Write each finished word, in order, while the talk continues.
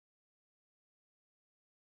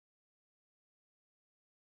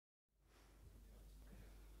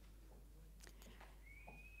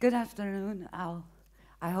Good afternoon.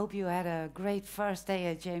 I hope you had a great first day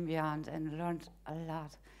at Jane Beyond and learned a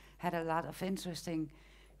lot, had a lot of interesting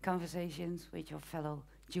conversations with your fellow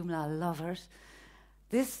Joomla lovers.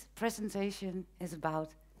 This presentation is about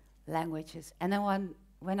languages. And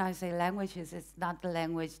when I say languages, it's not the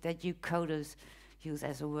language that you coders use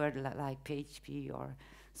as a word like PHP or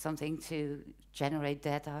something to generate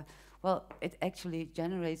data. Well, it actually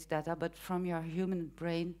generates data, but from your human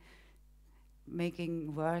brain,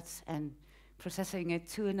 making words and processing it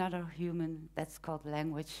to another human, that's called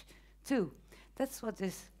language too. That's what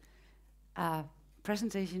this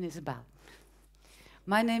presentation is about.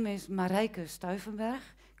 My name is Marijke Stuivenberg,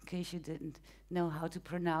 in case you didn't know how to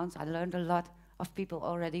pronounce. I learned a lot of people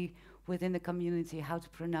already within the community how to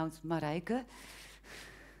pronounce Marijke,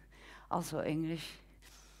 also English.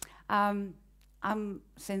 I'm,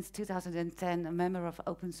 since 2010, a member of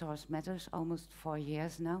Open Source Matters, almost 4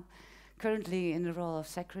 years now, currently in the role of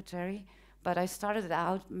secretary, but I started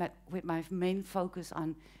out with my main focus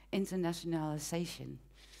on internationalization.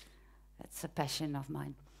 That's a passion of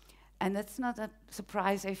mine. And that's not a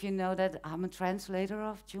surprise if you know that I'm a translator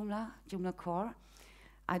of Joomla, Joomla Core.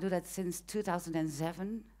 I do that since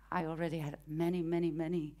 2007. I already had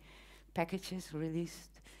many packages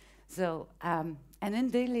released. So, and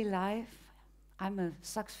in daily life, I'm a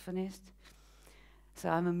saxophonist. So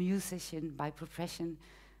I'm a musician by profession,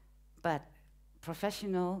 but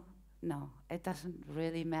professional, no, it doesn't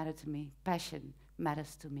really matter to me. Passion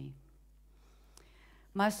matters to me.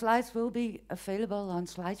 My slides will be available on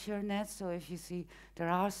SlideShare.net, so if you see there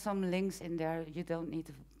are some links in there, you don't need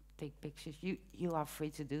to take pictures. You are free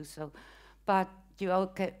to do so, but you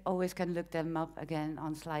always can look them up again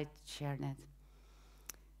on SlideShare.net.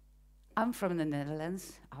 I'm from the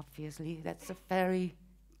Netherlands, obviously. That's a very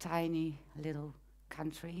tiny little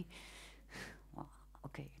country. Well,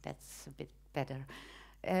 okay, that's a bit better.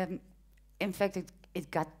 In fact,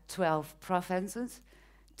 it got 12 provinces.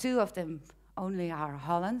 2 of them only are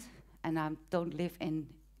Holland, and I don't live in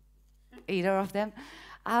either of them.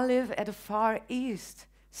 I live at the far east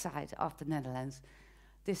side of the Netherlands,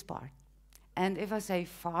 this part. And if I say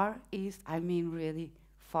far east, I mean really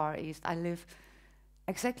far east. I live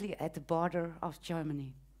exactly at the border of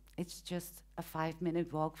Germany. It's just a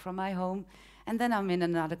 5-minute walk from my home, and then I'm in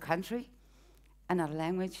another country, another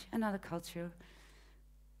language, another culture.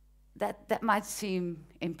 That might seem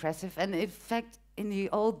impressive, and in fact, in the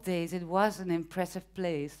old days, it was an impressive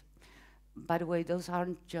place. By the way, those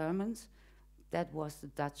aren't Germans. That was the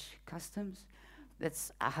Dutch customs.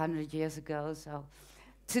 That's 100 years ago. So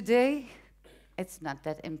today, it's not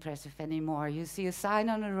that impressive anymore. You see a sign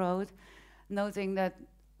on the road noting that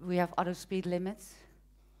we have other speed limits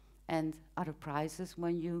and other prices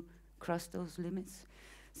when you cross those limits.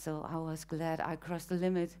 So I was glad I crossed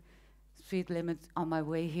the speed limit on my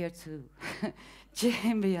way here to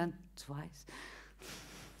Jane Beyond twice.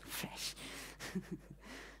 Fresh.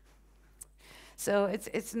 So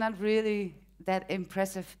it's not really that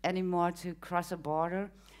impressive anymore to cross a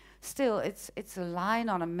border. Still, it's a line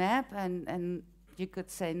on a map, and you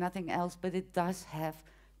could say nothing else, but it does have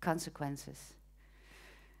consequences.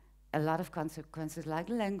 A lot of consequences, like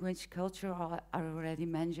language, culture are already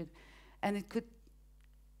mentioned, and it could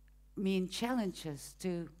mean challenges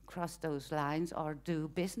to cross those lines or do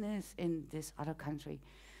business in this other country.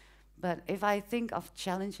 But if I think of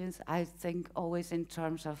challenges, I think always in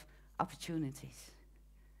terms of opportunities.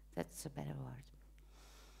 That's a better word.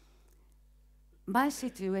 My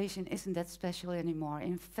situation isn't that special anymore.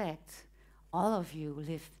 In fact, all of you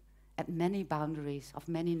live at many boundaries of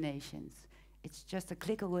many nations. It's just a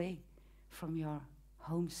click away from your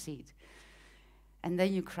home seat. And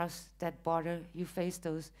then you cross that border, you face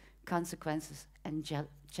those consequences and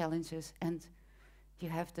challenges, and you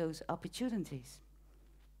have those opportunities.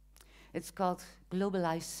 It's called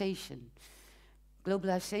globalization.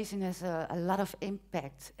 Globalization has a lot of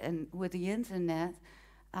impact, and with the internet,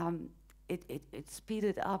 it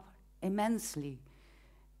speeded up immensely.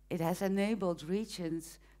 It has enabled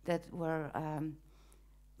regions that were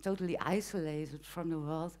totally isolated from the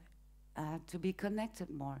world to be connected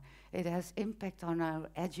more. It has impact on our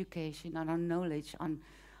education, on our knowledge, on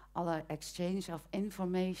all our exchange of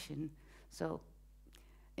information. So,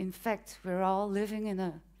 in fact, we're all living in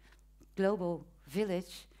a global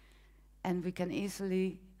village, and we can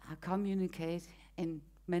easily communicate in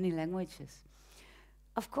many languages.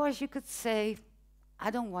 Of course, you could say,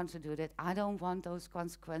 I don't want to do that. I don't want those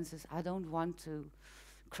consequences. I don't want to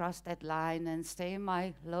cross that line and stay in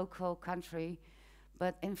my local country.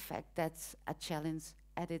 But in fact, that's a challenge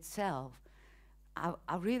at itself.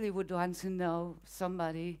 I really would want to know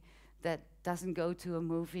somebody that doesn't go to a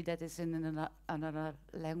movie that is in another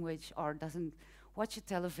language or doesn't watch a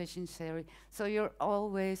television series. So you're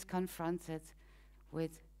always confronted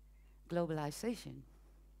with globalization.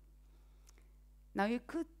 Now you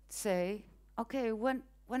could say, okay, when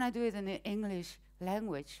I do it in the English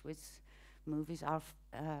language, which movies are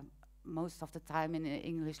most of the time in the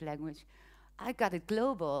English language, I got it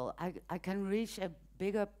global. I can reach a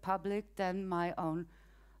bigger public than my own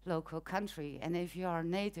local country. And if you are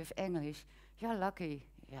native English, you're lucky.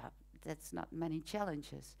 Yeah, that's not many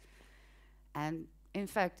challenges. And in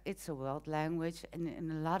fact, it's a world language, and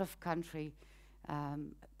in a lot of countries,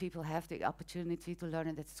 people have the opportunity to learn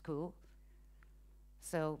it at school.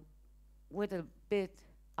 So with a bit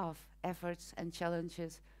of efforts and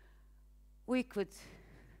challenges, we could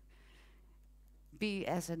be,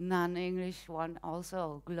 as a non-English one,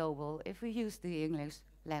 also global if we use the English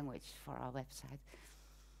language for our website.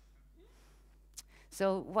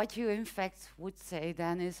 So what you in fact would say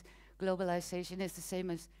then is globalization is the same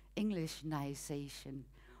as Englishnization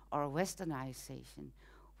or Westernization.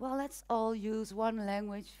 Well, let's all use one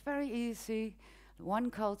language, very easy,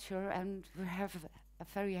 one culture, and we have a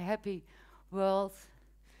very happy world.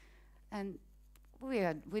 And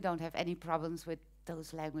we don't have any problems with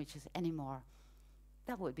those languages anymore.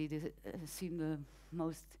 That would be seem the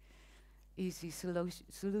most easy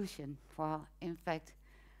solution. Well, in fact,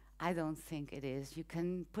 I don't think it is. You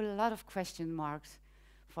can put a lot of question marks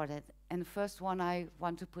for that. And the first one I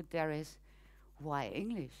want to put there is, why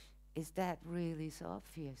English? Is that really so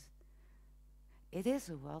obvious? It is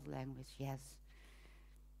a world language, yes.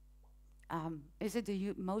 Is it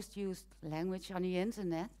the most used language on the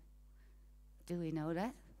internet? Do we know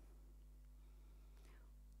that?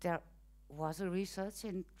 There was a research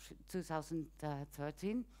in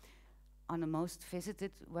 2013 on the most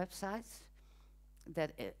visited websites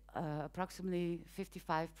that approximately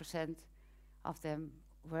 55% of them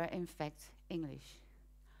were in fact English.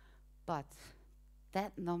 But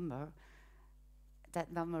that number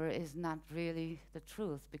is not really the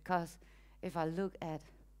truth, because if I look at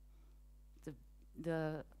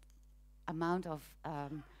the amount of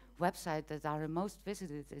websites that are the most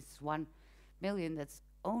visited, it's 1 million. That's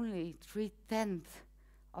only 3/10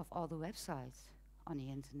 of all the websites on the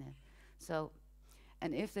internet. So,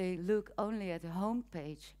 and if they look only at the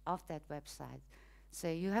homepage of that website,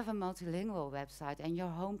 say you have a multilingual website and your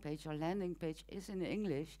homepage or landing page is in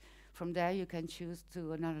English, from there you can choose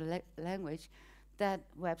to another language, that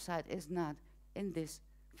website is not in this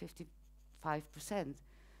 55%.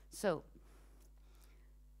 So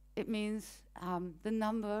it means the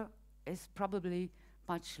number is probably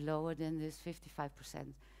much lower than this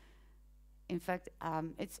 55%. In fact,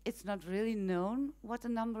 it's not really known what the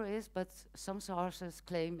number is, but some sources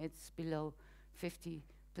claim it's below 50%.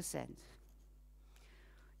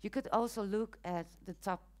 You could also look at the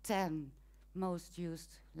top 10 most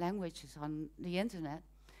used languages on the internet.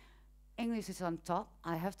 English is on top.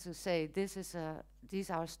 I have to say, these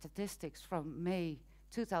are statistics from May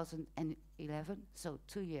 2011, so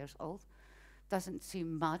 2 years old. Doesn't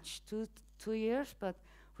seem much, 2 years, but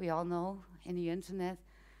we all know in the internet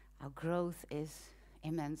our growth is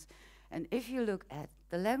immense. And if you look at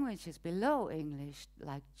the languages below English,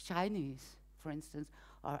 like Chinese, for instance,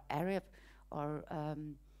 or Arab, or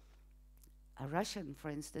Russian, for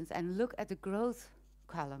instance, and look at the growth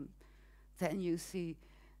column, then you see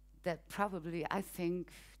that probably, I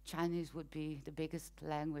think, Chinese would be the biggest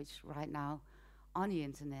language right now on the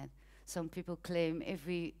internet. Some people claim if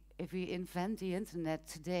we invent the internet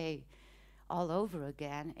today all over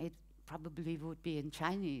again, it probably would be in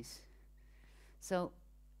Chinese. So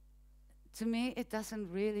to me, it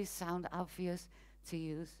doesn't really sound obvious to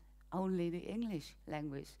use only the English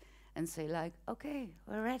language and say like, okay,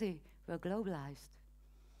 we're ready, we're globalized.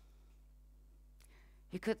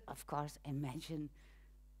 You could, of course, imagine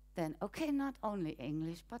then, okay, not only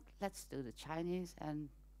English, but let's do the Chinese and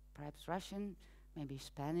perhaps Russian, maybe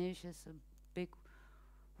Spanish is a big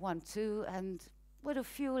one too, and with a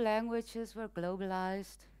few languages we're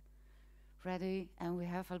globalized, ready, and we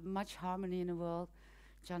have much harmony in the world.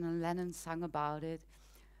 John Lennon sang about it,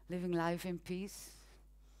 living life in peace.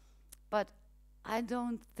 But I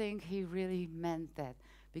don't think he really meant that,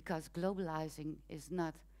 because globalizing is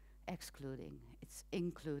not excluding, it's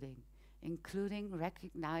including. Including,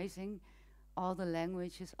 recognizing all the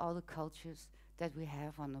languages, all the cultures that we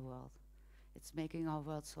have on the world. It's making our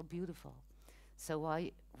world so beautiful. So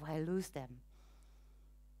why lose them?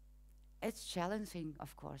 It's challenging,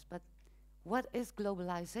 of course, but what is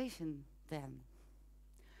globalization then?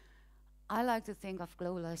 I like to think of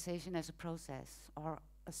globalization as a process or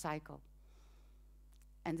a cycle.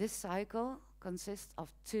 And this cycle consists of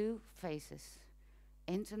two phases: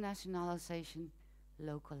 internationalization,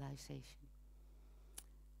 localization.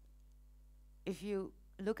 If you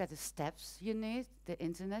look at the steps you need, the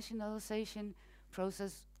internationalization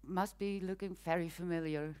process must be looking very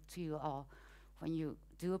familiar to you all. When you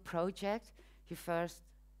do a project, you first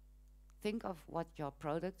think of what your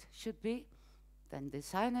product should be, then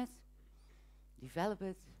design it, develop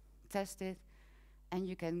it, test it, and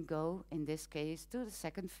you can go, in this case, to the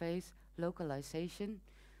second phase, localization.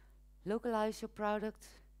 Localize your product,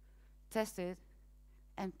 test it,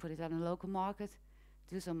 and put it on a local market,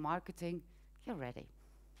 do some marketing, you're ready.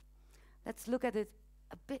 Let's look at it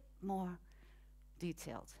a bit more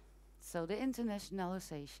detailed. So the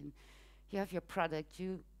internationalization, you have your product,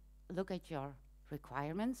 you look at your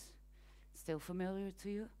requirements, still familiar to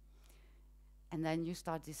you, and then you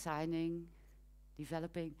start designing,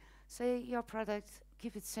 developing. Say your product,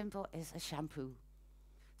 keep it simple, is a shampoo.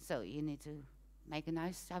 So you need to make a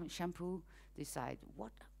nice shampoo, decide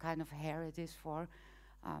what kind of hair it is for,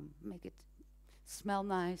 make it smell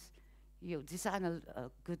nice. You design a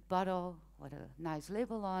good bottle with a nice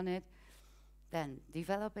label on it, then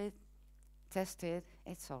develop it, test it,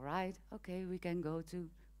 it's all right. Okay, we can go to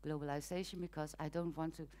globalization because I don't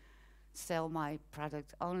want to sell my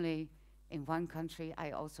product only in one country.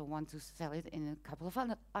 I also want to sell it in a couple of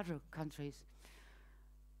other countries.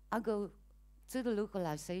 I'll go to the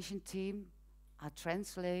localization team, I'll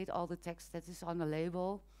translate all the text that is on the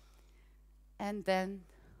label, and then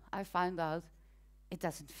I find out it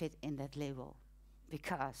doesn't fit in that label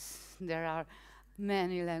because there are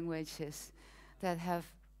many languages that have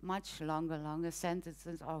much longer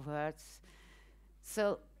sentences or words.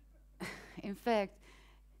 So, in fact,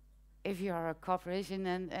 if you are a corporation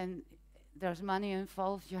and there's money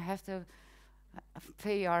involved, you have to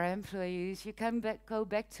pay your employees. You can go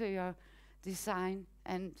back to your design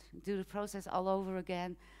and do the process all over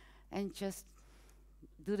again and just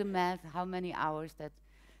do the math, how many hours that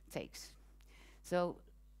takes. So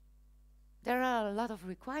there are a lot of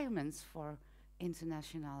requirements for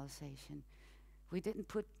internationalization. We didn't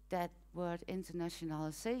put that word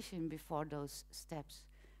internationalization before those steps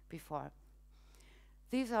before.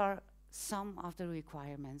 These are some of the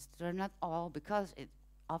requirements. They're not all, because it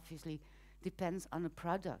obviously depends on the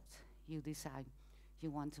product you decide you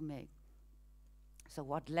want to make. So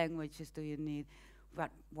what languages do you need?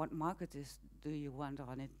 What markets do you want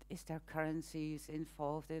on it? Is there currencies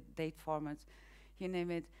involved, date formats, you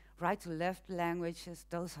name it? Right to left languages,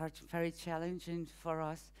 those are very challenging for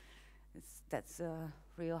us. That's a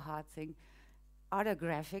real hard thing. Are there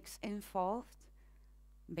graphics involved?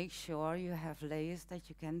 Make sure you have layers that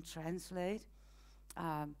you can translate,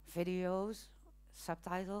 videos,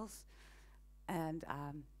 subtitles, and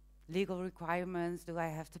legal requirements. Do I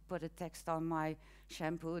have to put a text on my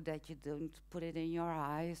shampoo that you don't put it in your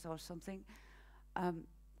eyes or something?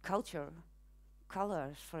 Culture,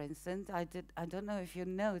 colors, for instance. I don't know if you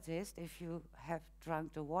noticed, if you have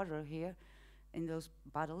drunk the water here, in those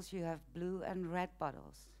bottles you have blue and red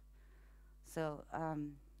bottles. So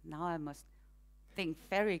now I must think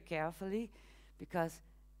very carefully, because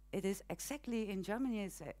it is exactly, in Germany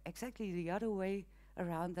it's exactly the other way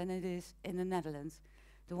around than it is in the Netherlands.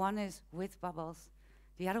 The one is with bubbles,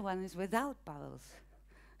 the other one is without bubbles.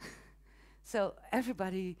 So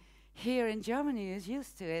everybody here in Germany is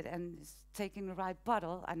used to it and is taking the right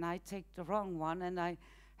bottle, and I take the wrong one, and I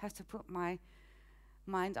have to put my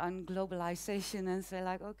mind on globalization and say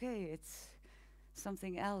like, okay, it's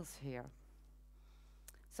something else here.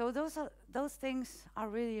 So those things are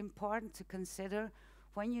really important to consider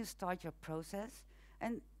when you start your process,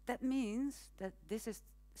 and that means that this is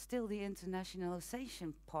still the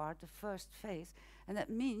internationalization part, the first phase, and that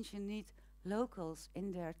means you need locals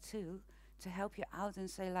in there too to help you out and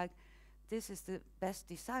say like, this is the best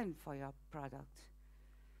design for your product.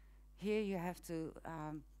 Here you have to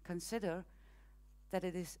consider that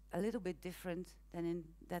it is a little bit different than in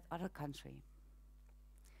that other country.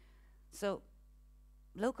 So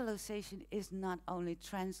localization is not only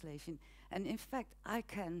translation, and in fact I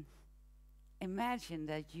can imagine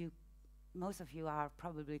that most of you are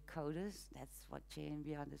probably coders. That's what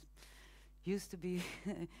JMBR used to be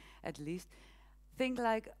at least. Think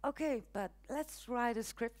like, okay, but let's write a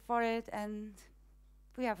script for it and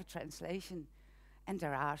we have a translation. And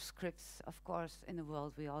there are scripts, of course, in the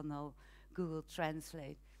world. We all know Google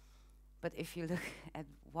Translate. But if you look at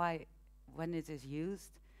when it is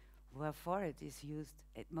used, wherefore it is used,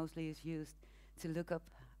 it mostly is used to look up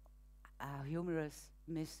humorous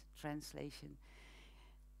mistranslation.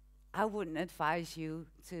 I wouldn't advise you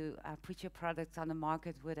to put your product on the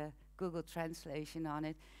market with a Google translation on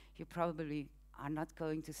it. You probably are not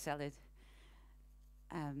going to sell it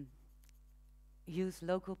um, use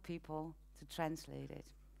local people to translate it.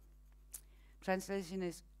 Translation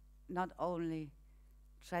is not only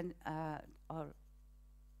or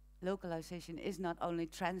localization is not only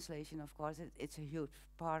translation, of course, it's a huge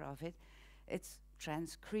part of it. It's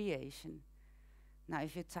transcreation. Now,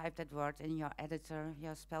 if you type that word in your editor,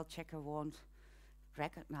 your spell checker won't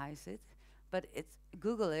recognize it, but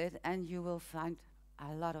Google it and you will find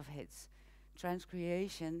a lot of hits.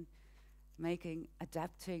 Transcreation,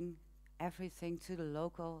 adapting everything to the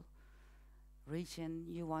local region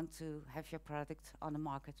you want to have your product on the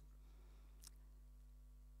market.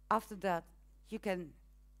 After that, you can,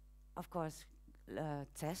 of course,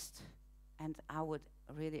 test, and I would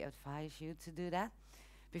really advise you to do that.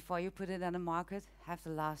 Before you put it on the market, have the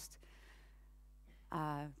last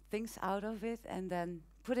things out of it, and then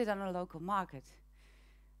put it on a local market.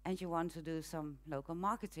 And you want to do some local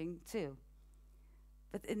marketing too.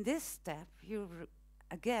 But in this step, you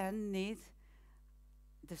again need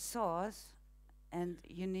the source, and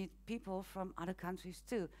you need people from other countries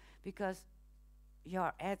too, because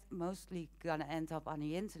your ad mostly gonna end up on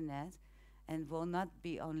the internet and will not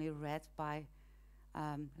be only read by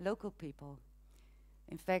local people.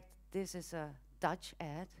 In fact, this is a Dutch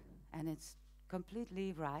ad, and it's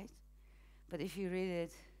completely right. But if you read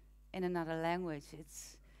it in another language,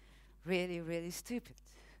 it's really, really stupid.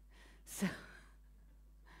 So,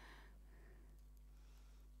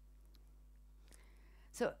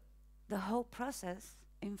 so the whole process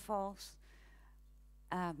involves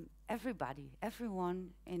everybody, everyone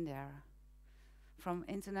in there, from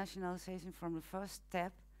internationalization, from the first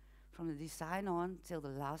step, from the design on till the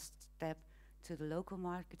last step to the local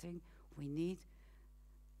marketing. We need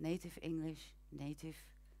native English, native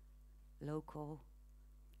local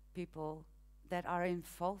people that are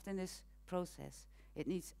involved in this process. It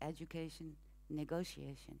needs education,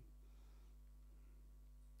 negotiation.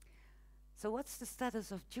 So what's the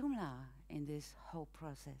status of Joomla in this whole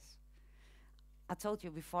process? I told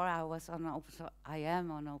you before I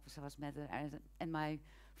am on open source method, and my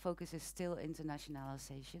focus is still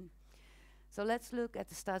internationalization. So let's look at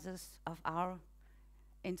the status of our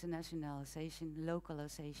internationalization,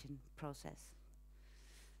 localization process.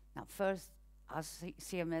 Now first, our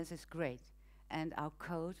CMS is great, and our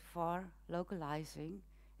code for localizing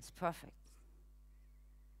is perfect.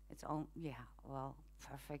 It's all, yeah, well,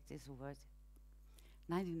 perfect is a word.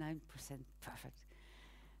 99% perfect.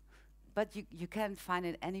 But you can't find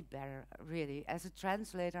it any better, really. As a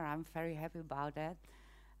translator, I'm very happy about that.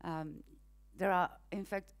 There are, in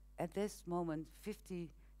fact, at this moment,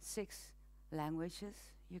 56 languages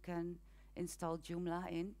you can install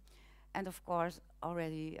Joomla in. And of course,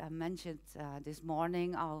 already mentioned this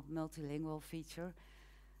morning, our multilingual feature.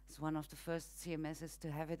 It's one of the first CMSs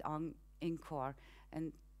to have it on in core.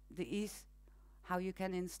 And the ease, how you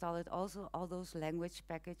can install it, also all those language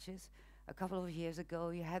packages. A couple of years ago,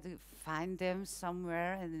 you had to find them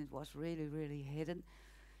somewhere, and it was really, really hidden.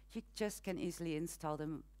 You just can easily install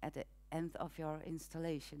them at the end of your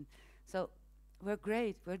installation. So we're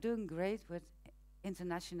great. We're doing great with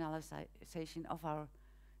internationalization of our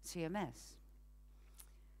CMS.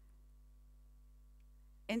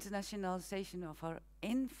 Internationalization of our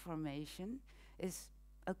information is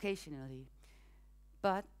occasionally,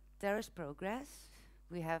 but there is progress.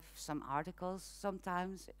 We have some articles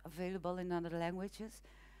sometimes available in other languages,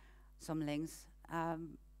 some links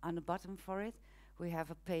on the bottom for it. We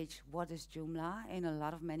have a page, What is Joomla, in a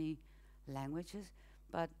lot of many languages,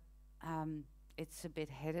 but it's a bit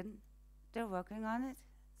hidden. They're working on it.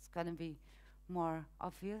 It's going to be more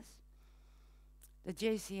obvious. The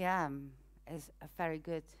JCM is a very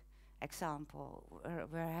good example.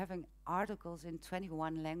 We're having articles in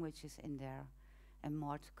 21 languages in there, and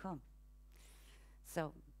more to come.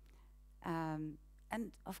 So, and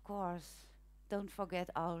of course, don't forget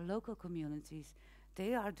our local communities.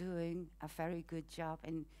 They are doing a very good job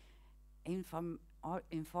in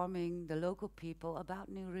informing the local people about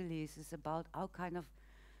new releases, about all kind of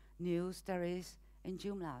news there is in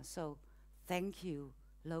Joomla. So, thank you,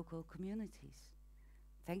 local communities.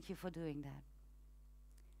 Thank you for doing that.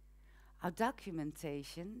 Our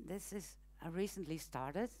documentation, this is recently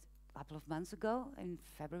started, a couple of months ago, in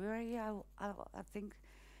February, I think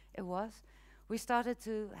it was. We started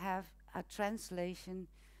to have a translation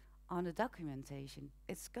on the documentation.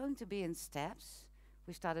 It's going to be in steps.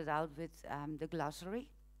 We started out with the glossary.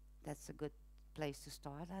 That's a good place to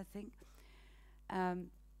start, I think.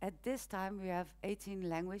 At this time, we have 18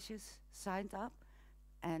 languages signed up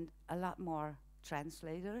and a lot more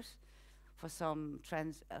translators. For some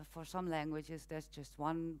languages, there's just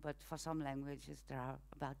one, but for some languages, there are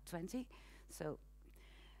about 20. So,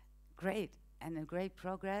 great. and a great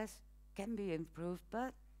progress, can be improved,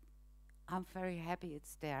 but I'm very happy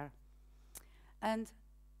it's there. And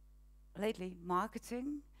lately,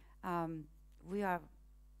 marketing, we are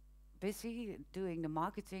busy doing the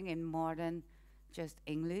marketing in more than just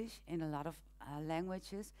English, in a lot of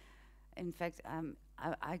languages. In fact,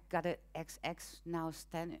 I got a XX now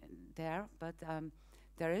stand there, but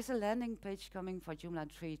there is a landing page coming for Joomla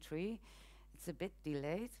 3.3. It's a bit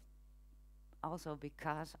delayed, also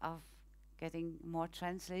because of getting more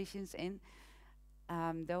translations in.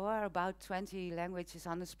 There were about 20 languages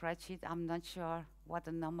on the spreadsheet. I'm not sure what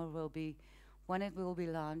the number will be when it will be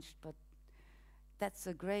launched, but that's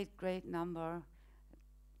a great, great number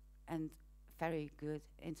and very good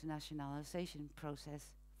internationalization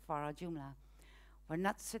process for our Joomla. We're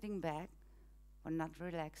not sitting back, we're not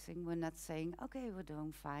relaxing, we're not saying, okay, we're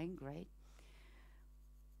doing fine, great.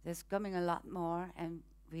 There's coming a lot more, and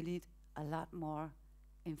we need a lot more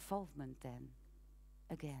involvement then,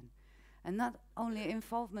 again. And not only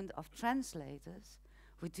involvement of translators,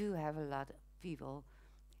 we do have a lot of people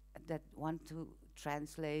that want to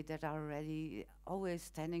translate, that are ready, always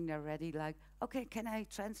standing there ready, like, okay, can I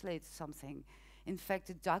translate something? In fact,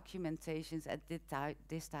 the documentations at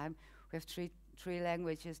this time, we have three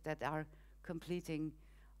languages that are completing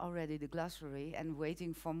already the glossary and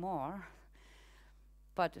waiting for more.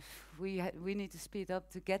 But we need to speed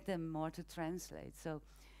up to get them more to translate. So,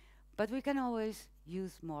 but we can always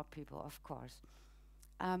use more people, of course.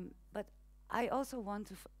 But I also want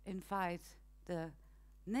to invite the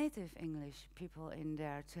native English people in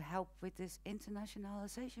there to help with this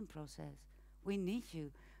internationalization process. We need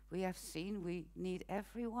you. We have seen we need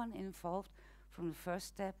everyone involved from the first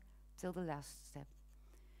step till the last step.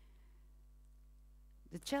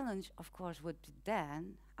 The challenge, of course, would be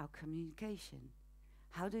then our communication.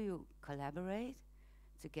 How do you collaborate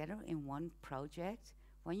together in one project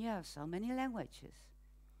when you have so many languages?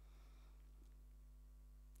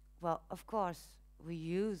 Well, of course, we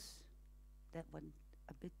use that one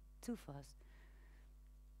a bit too fast.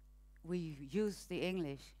 We use the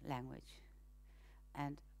English language,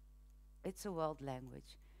 and it's a world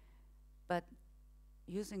language. But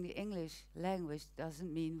using the English language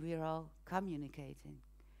doesn't mean we're all communicating.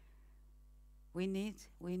 We need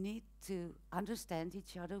to understand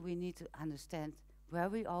each other. We need to understand where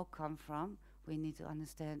we all come from. We need to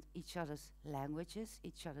understand each other's languages,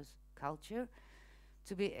 each other's culture,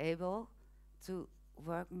 to be able to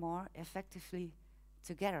work more effectively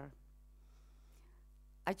together.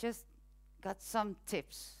 I just got some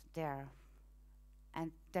tips there,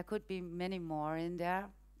 and there could be many more in there,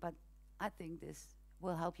 but I think this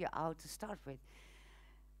will help you out to start with.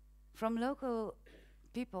 From local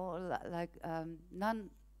people like oh,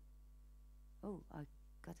 I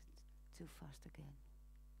got it too fast again.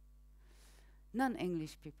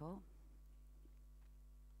 Non-English people.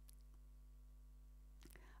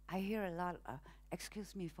 I hear a lot,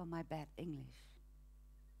 excuse me for my bad English.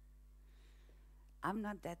 I'm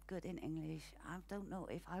not that good in English. I don't know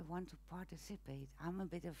if I want to participate. I'm a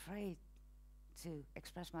bit afraid to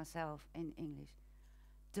express myself in English.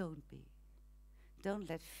 Don't be. Don't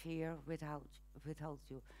let fear withhold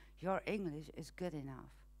you. Your English is good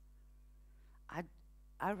enough.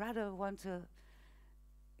 I rather want to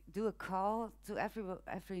do a call to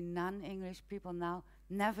every non-English people now.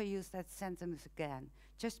 Never use that sentence again.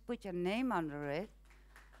 Just put your name under it.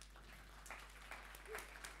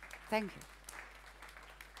 Thank you.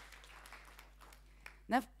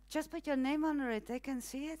 Now, just put your name under it. They can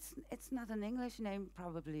see it's not an English name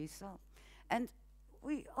probably. So, and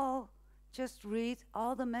we all just read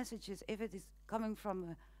all the messages. If it is coming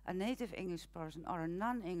from a native English person or a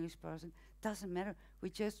non-English person, doesn't matter. We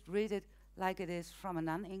just read it like it is from a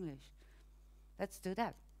non-English. Let's do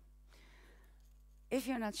that. If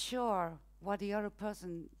you're not sure what the other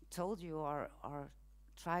person told you or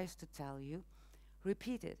tries to tell you,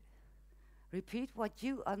 repeat it. Repeat what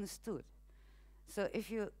you understood. So if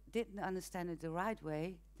you didn't understand it the right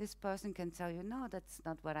way, this person can tell you, no, that's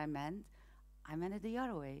not what I meant. I meant it the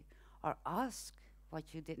other way. Or ask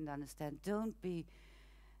what you didn't understand. Don't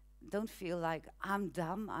feel like I'm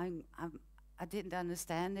dumb, I didn't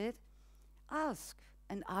understand it. Ask,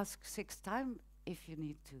 and ask 6 times if you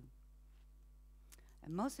need to.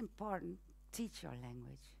 And most important, teach your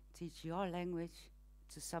language. Teach your language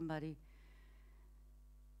to somebody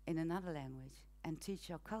in another language, and teach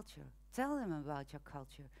your culture. Tell them about your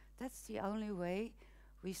culture. That's the only way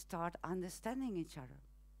we start understanding each other.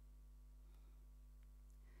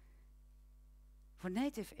 For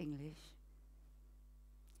native English,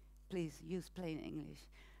 please use plain English.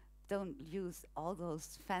 Don't use all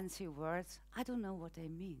those fancy words. I don't know what they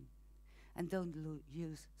mean. And don't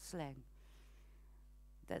use slang.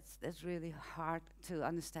 That's really hard to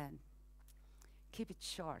understand. Keep it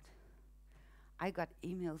short. I got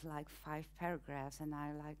emails like 5 paragraphs, and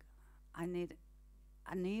I need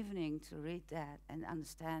an evening to read that and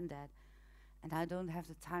understand that, and I don't have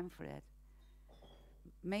the time for that.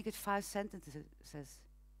 Make it 5 sentences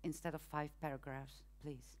instead of 5 paragraphs,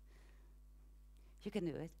 please. You can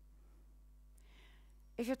do it.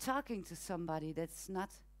 If you're talking to somebody that's not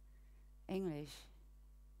English,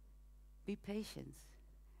 be patient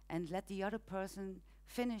and let the other person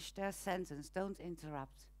finish their sentence. Don't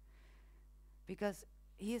interrupt. Because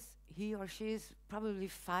he or she is probably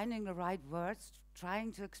finding the right words,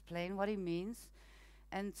 trying to explain what he means,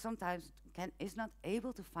 and sometimes is not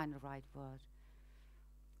able to find the right word.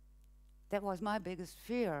 That was my biggest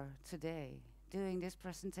fear today, doing this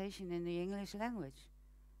presentation in the English language.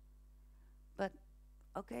 But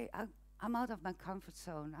okay, I'm out of my comfort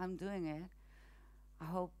zone. I'm doing it. I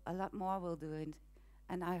hope a lot more will do it,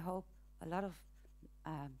 and I hope a lot of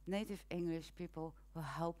native English people will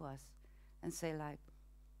help us and say like,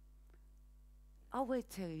 I'll wait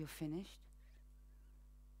till you're finished.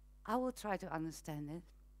 I will try to understand it.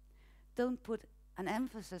 Don't put an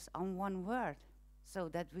emphasis on one word so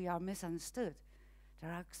that we are misunderstood.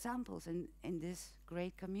 There are examples in this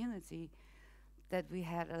great community that we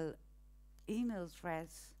had email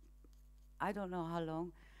threads, I don't know how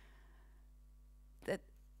long, that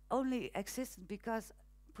only existed because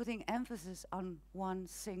putting emphasis on one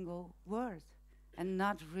single word and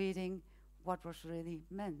not reading what was really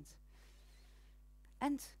meant.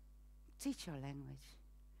 And teach your language.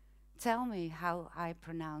 Tell me how I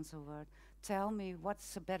pronounce a word. Tell me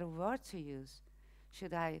what's a better word to use.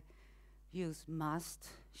 Should I use must?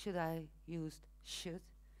 Should I use should?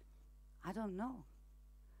 I don't know.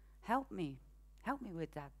 Help me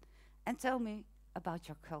with that. And tell me about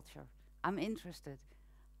your culture. I'm interested.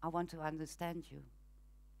 I want to understand you.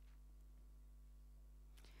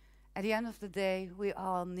 At the end of the day, we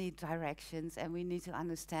all need directions, and we need to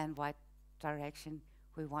understand what direction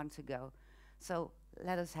we want to go. So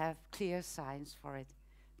let us have clear signs for it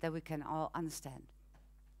that we can all understand.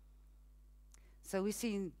 So we've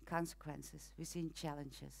seen consequences, we've seen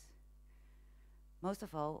challenges. Most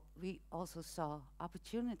of all, we also saw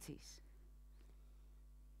opportunities.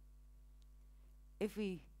 If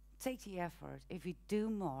we take the effort, if we do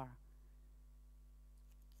more,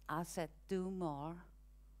 I said do more,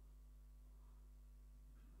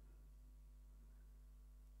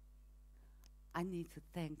 I need to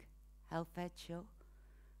thank Helvetia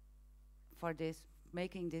for this,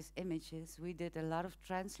 making these images. We did a lot of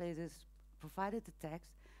translators, provided the text.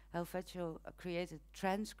 Helvetia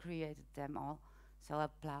transcreated them all. So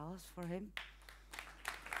applause for him.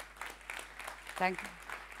 Thank you.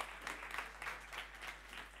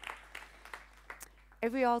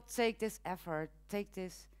 If we all take this effort,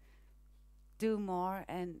 do more,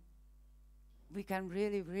 and we can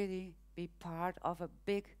really, really be part of a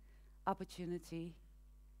big opportunity,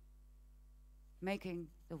 making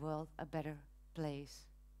the world a better place.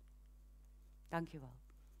 Dank u wel.